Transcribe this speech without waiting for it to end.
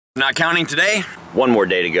Not counting today. One more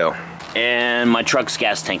day to go. And my truck's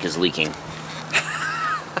gas tank is leaking.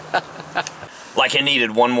 Like it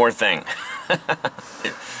needed one more thing. The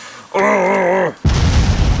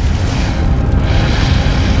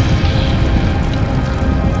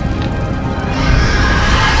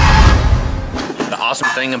awesome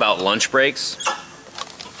thing about lunch breaks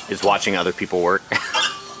is watching other people work.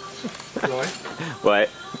 What?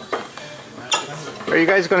 Are you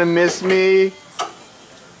guys gonna miss me?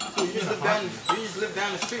 You just live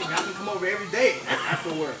down the street and I can come over every day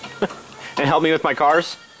after work. And help me with my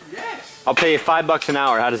cars? Yes. I'll pay you $5 an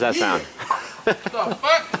hour. How does that sound? The fuck?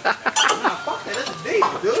 Nah, fuck that. That's a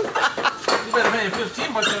deal, dude. You better pay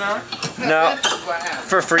 $15 an hour. No.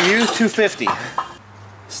 For you, $2.50.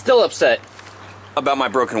 Still upset about my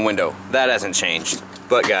broken window. That hasn't changed.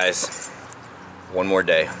 But guys, one more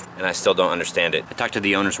day, and I still don't understand it. I talked to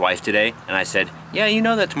the owner's wife today, and I said, yeah, you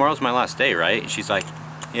know that tomorrow's my last day, right? She's like,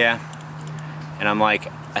 yeah. And I'm like,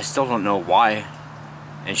 I still don't know why.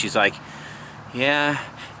 And she's like, yeah.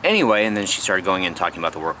 Anyway, and then she started going in and talking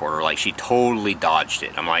about the work order, like she totally dodged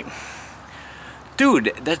it. I'm like,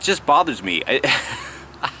 dude, that just bothers me.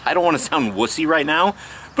 I don't want to sound wussy right now,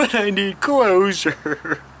 but I need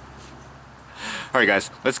closure. Alright guys,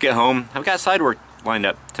 let's get home. I've got side work lined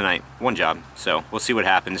up tonight. One job, so we'll see what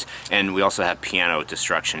happens. And we also have piano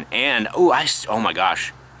destruction. And, oh my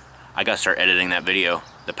gosh. I gotta start editing that video.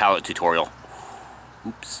 The palette tutorial.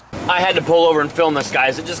 Oops. I had to pull over and film this,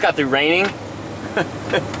 guys. It just got through raining.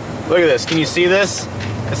 Look at this. Can you see this?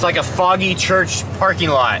 It's like a foggy church parking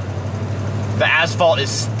lot. The asphalt is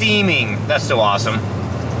steaming. That's so awesome.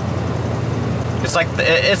 It's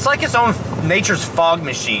like its own nature's fog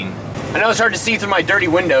machine. I know it's hard to see through my dirty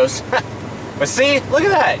windows. But see? Look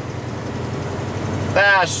at that.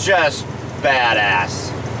 That's just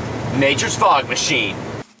badass. Nature's fog machine.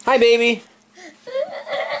 Hi, baby.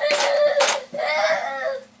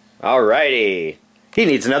 Alrighty. He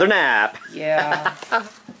needs another nap. Yeah.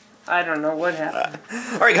 I don't know what happened.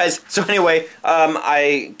 Alright guys, so anyway,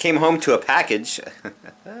 I came home to a package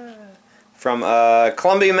from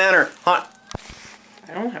Columbia Manor. I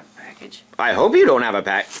don't have a package. I hope you don't have a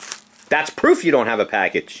pack. That's proof you don't have a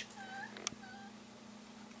package.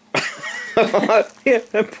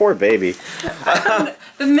 Yeah, poor baby.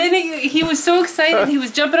 The minute he was so excited, he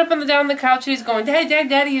was jumping up and down the couch and he's going, Dad, Dad,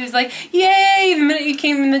 Daddy. He was like, yay! The minute he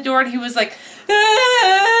came in the door, he was like,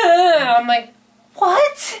 ah! I'm like,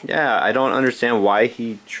 what? Yeah, I don't understand why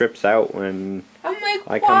he trips out when I'm like,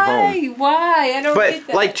 I come home. Why? I don't get that.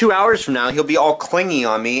 But like 2 hours from now, he'll be all clingy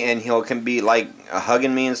on me and can be like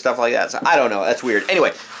hugging me and stuff like that. So I don't know. That's weird.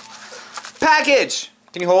 Anyway, package.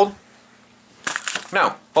 Can you hold?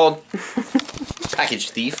 No, hold.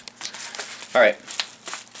 Package thief. Alright.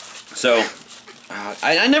 So,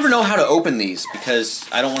 I never know how to open these because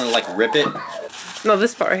I don't want to like rip it. No,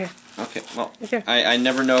 this part here. Okay, well, Okay. I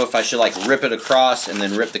never know if I should like rip it across and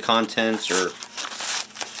then rip the contents or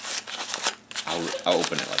I'll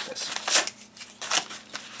open it like this.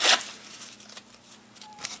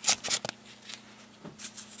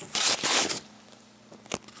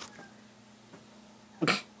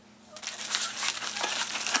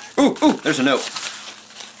 Ooh, there's a note.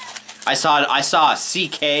 I saw a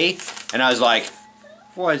CK and I was like,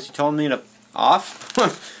 what, is he telling me to off?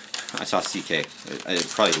 I saw CK.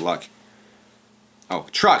 It's probably luck. Oh,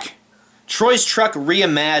 truck. Troy's truck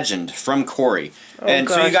reimagined from Corey. Oh, and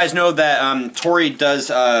gosh. so you guys know that Tori does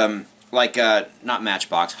not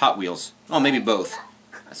Matchbox, Hot Wheels. Oh, maybe both.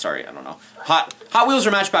 Sorry, I don't know. Hot Wheels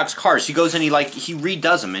or Matchbox cars. He goes and he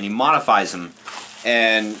redoes them and he modifies them.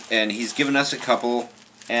 And he's given us a couple.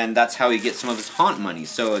 And that's how he gets some of his haunt money.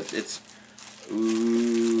 So it's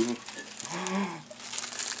ooh.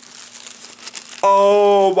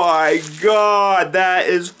 Oh my god, that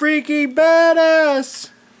is freaking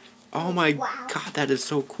badass! Oh my god, that is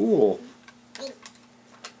so cool.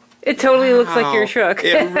 It totally looks like your truck.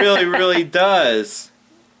 It really, really does.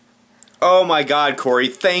 Oh my god, Corey,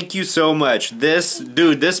 thank you so much. This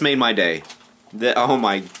made my day. Oh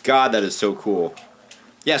my god, that is so cool.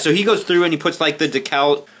 Yeah, so he goes through and he puts like the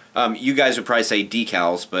decal. You guys would probably say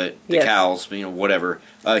decals, but decals, yes. You know, whatever.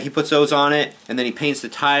 He puts those on it, and then he paints the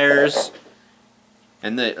tires.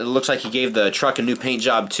 And it looks like he gave the truck a new paint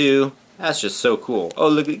job too. That's just so cool. Oh,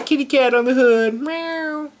 look at the kitty cat on the hood.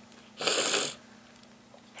 Meow.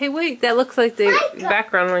 Hey, wait, that looks like the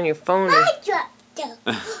background on your phone.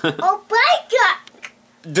 Oh, bike truck.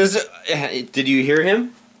 Does it? Did you hear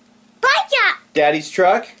him? Bike truck. Daddy's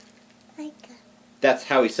truck. Bike truck. That's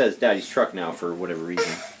how he says Daddy's truck now for whatever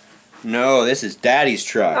reason. No, this is Daddy's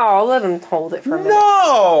truck. Oh, let him hold it for a minute.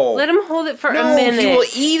 No! Let him hold it for a No, minute. he will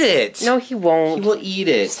eat it. No, he won't. He will eat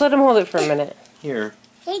it. Just let him hold it for a minute. Here.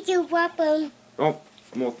 Thank you, Papa. Oh,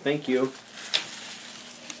 well, thank you.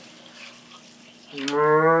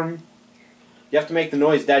 You have to make the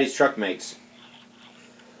noise Daddy's truck makes.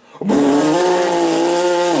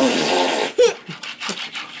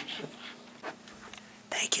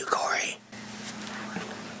 Thank you, Corey.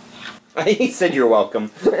 He said you're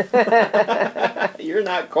welcome. You're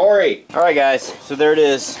not Corey. Alright guys, so there it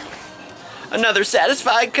is. Another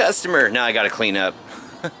satisfied customer. Now I gotta clean up.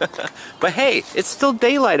 But hey, it's still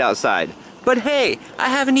daylight outside. But hey, I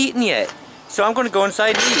haven't eaten yet. So I'm gonna go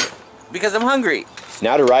inside and eat. Because I'm hungry.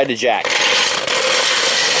 Now to ride to Jack.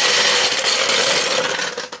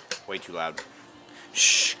 Way too loud.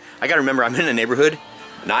 Shh. I gotta remember I'm in a neighborhood,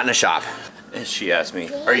 not in a shop. And she asked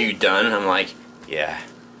me, are you done? And I'm like, yeah.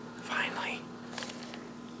 Finally.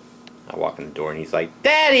 I walk in the door and he's like,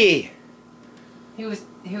 Daddy! He was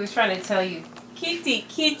trying to tell you, kitty,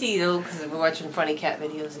 kitty, though, because we're watching funny cat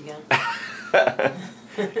videos again.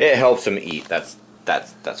 It helps him eat. That's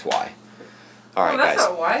why. All right, that's guys.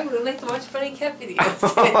 not why. We like to watch funny cat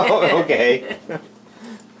videos. Oh, okay.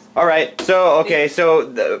 All right. So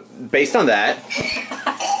based on that.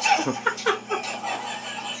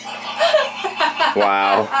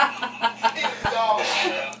 Wow.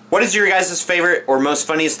 What is your guys' favorite or most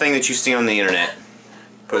funniest thing that you've seen on the internet?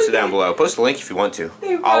 Post it down below. Post a link if you want to.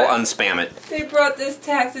 I'll unspam it. They brought this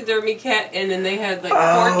taxidermy cat in and they had like 4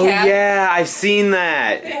 Oh, cats. yeah, I've seen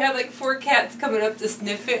that. They had like 4 cats coming up to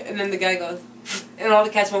sniff it and then the guy goes, and all the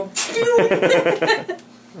cats went,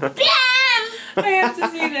 I have to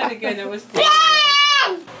see that again. It was funny.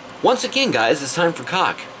 Once again, guys, it's time for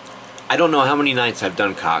cock. I don't know how many nights I've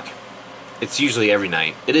done cock. It's usually every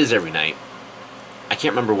night. It is every night. I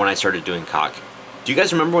can't remember when I started doing cock. Do you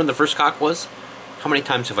guys remember when the first cock was? How many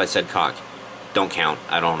times have I said cock? Don't count.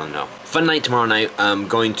 I don't want to know. Fun night tomorrow night. I'm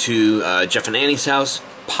going to Jeff and Annie's house.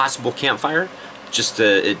 Possible campfire. Just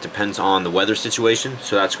it depends on the weather situation.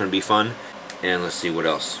 So that's going to be fun. And let's see what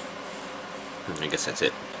else. I guess that's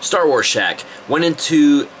it. Star Wars Shack. Went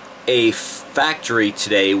into a factory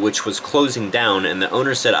today which was closing down, and the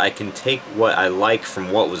owner said I can take what I like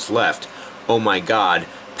from what was left. Oh my god.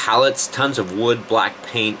 Pallets, tons of wood, black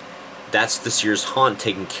paint. That's this year's haunt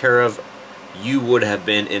taken care of. You would have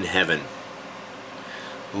been in heaven.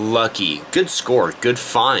 Lucky. Good score. Good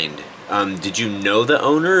find. Did you know the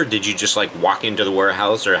owner? Or did you just like walk into the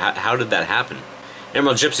warehouse, or how did that happen?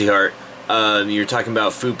 Emerald Gypsy Heart. You're talking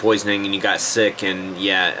about food poisoning and you got sick, and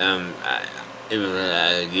yeah,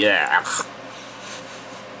 yeah.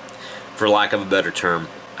 For lack of a better term,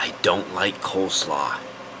 I don't like coleslaw.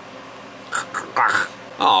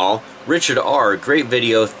 Aw, Richard R., great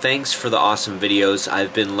video. Thanks for the awesome videos.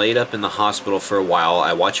 I've been laid up in the hospital for a while.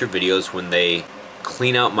 I watch your videos when they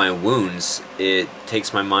clean out my wounds. It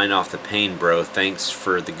takes my mind off the pain, bro. Thanks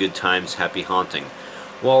for the good times. Happy haunting.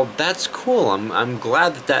 Well, that's cool. I'm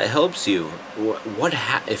glad that helps you. What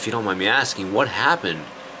if you don't mind me asking, what happened?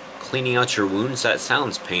 Cleaning out your wounds? That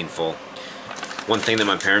sounds painful. One thing that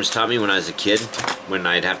my parents taught me when I was a kid, when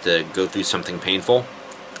I'd have to go through something painful,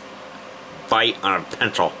 bite on a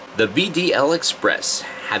pencil. The BDL Express.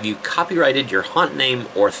 Have you copyrighted your haunt name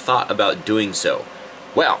or thought about doing so?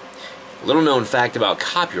 Well, little known fact about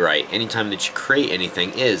copyright, anytime that you create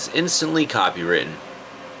anything is instantly copywritten.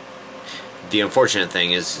 The unfortunate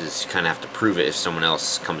thing is you kind of have to prove it if someone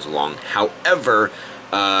else comes along. However,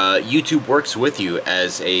 YouTube works with you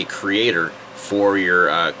as a creator for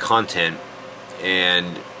your content,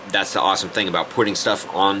 and that's the awesome thing about putting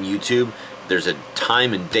stuff on YouTube. There's a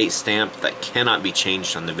time and date stamp that cannot be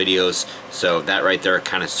changed on the videos, so that right there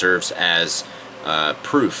kind of serves as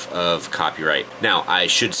proof of copyright. Now, I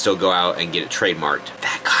should still go out and get it trademarked.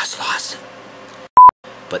 That costs lots.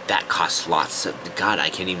 But that costs lots of... God, I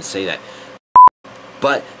can't even say that.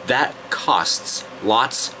 But that costs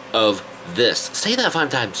lots of this. Say that 5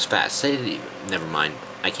 times fast. Say it. Never mind.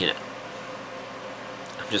 I can't.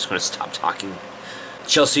 I'm just going to stop talking.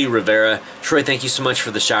 Chelsea Rivera. Troy, thank you so much for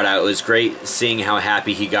the shout out. It was great seeing how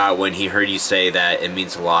happy he got when he heard you say that. It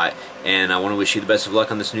means a lot. And I want to wish you the best of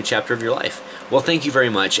luck on this new chapter of your life. Well, thank you very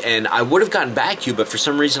much. And I would have gotten back to you, but for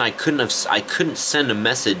some reason I couldn't send a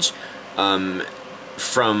message I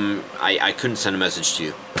couldn't send a message to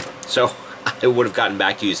you. So I would have gotten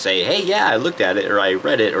back to you, say, hey, yeah, I looked at it, or I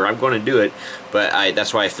read it, or I'm going to do it. But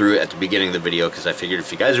that's why I threw it at the beginning of the video, because I figured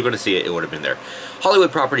if you guys are going to see it, it would have been there.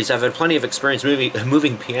 Hollywood Properties, I've had plenty of experience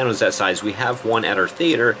moving pianos that size. We have one at our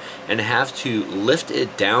theater and have to lift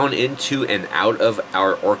it down into and out of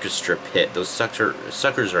our orchestra pit. Those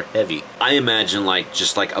suckers are heavy. I imagine like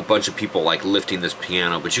just like a bunch of people like lifting this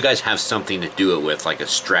piano, but you guys have something to do it with, like a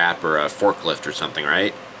strap or a forklift or something,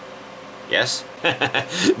 right? Yes?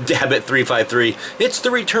 Dabbit353, it's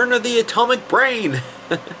the return of the atomic brain!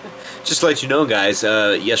 Just to let you know, guys,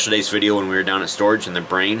 yesterday's video when we were down at storage and the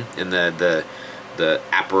brain and the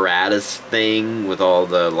apparatus thing with all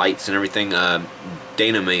the lights and everything,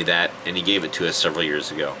 Dana made that and he gave it to us several years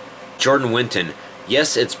ago. Jordan Winton,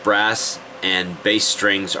 yes, it's brass and bass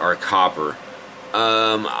strings are copper.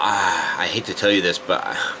 I hate to tell you this,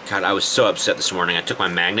 but God, I was so upset this morning. I took my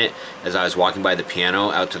magnet as I was walking by the piano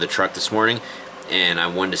out to the truck this morning, and I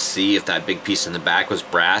wanted to see if that big piece in the back was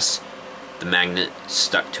brass. The magnet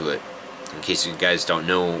stuck to it. In case you guys don't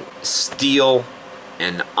know, steel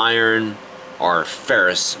and iron are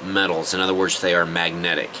ferrous metals. In other words, they are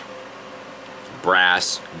magnetic.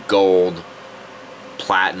 Brass, gold,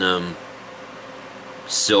 platinum,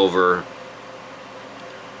 silver,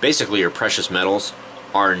 basically your precious metals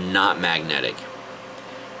are not magnetic.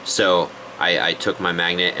 So I took my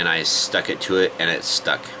magnet and I stuck it to it and it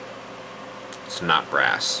stuck. It's not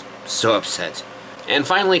brass. So upset. And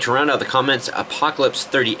finally, to round out the comments,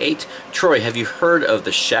 Apocalypse38, Troy, have you heard of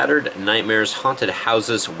the Shattered Nightmares Haunted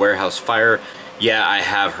Houses Warehouse Fire? Yeah, I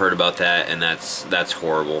have heard about that, and that's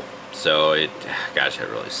horrible. So gosh, it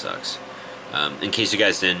really sucks. In case you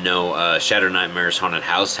guys didn't know, Shattered Nightmares Haunted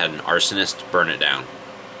House had an arsonist burn it down.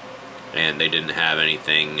 And they didn't have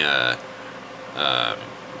anything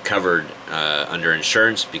covered under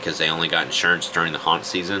insurance because they only got insurance during the haunt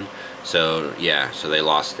season. So yeah, so they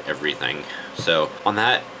lost everything. So on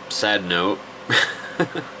that sad note,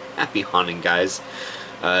 happy haunting, guys.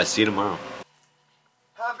 See you tomorrow.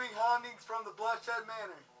 Happy hauntings from the Bloodshed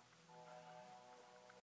Manor.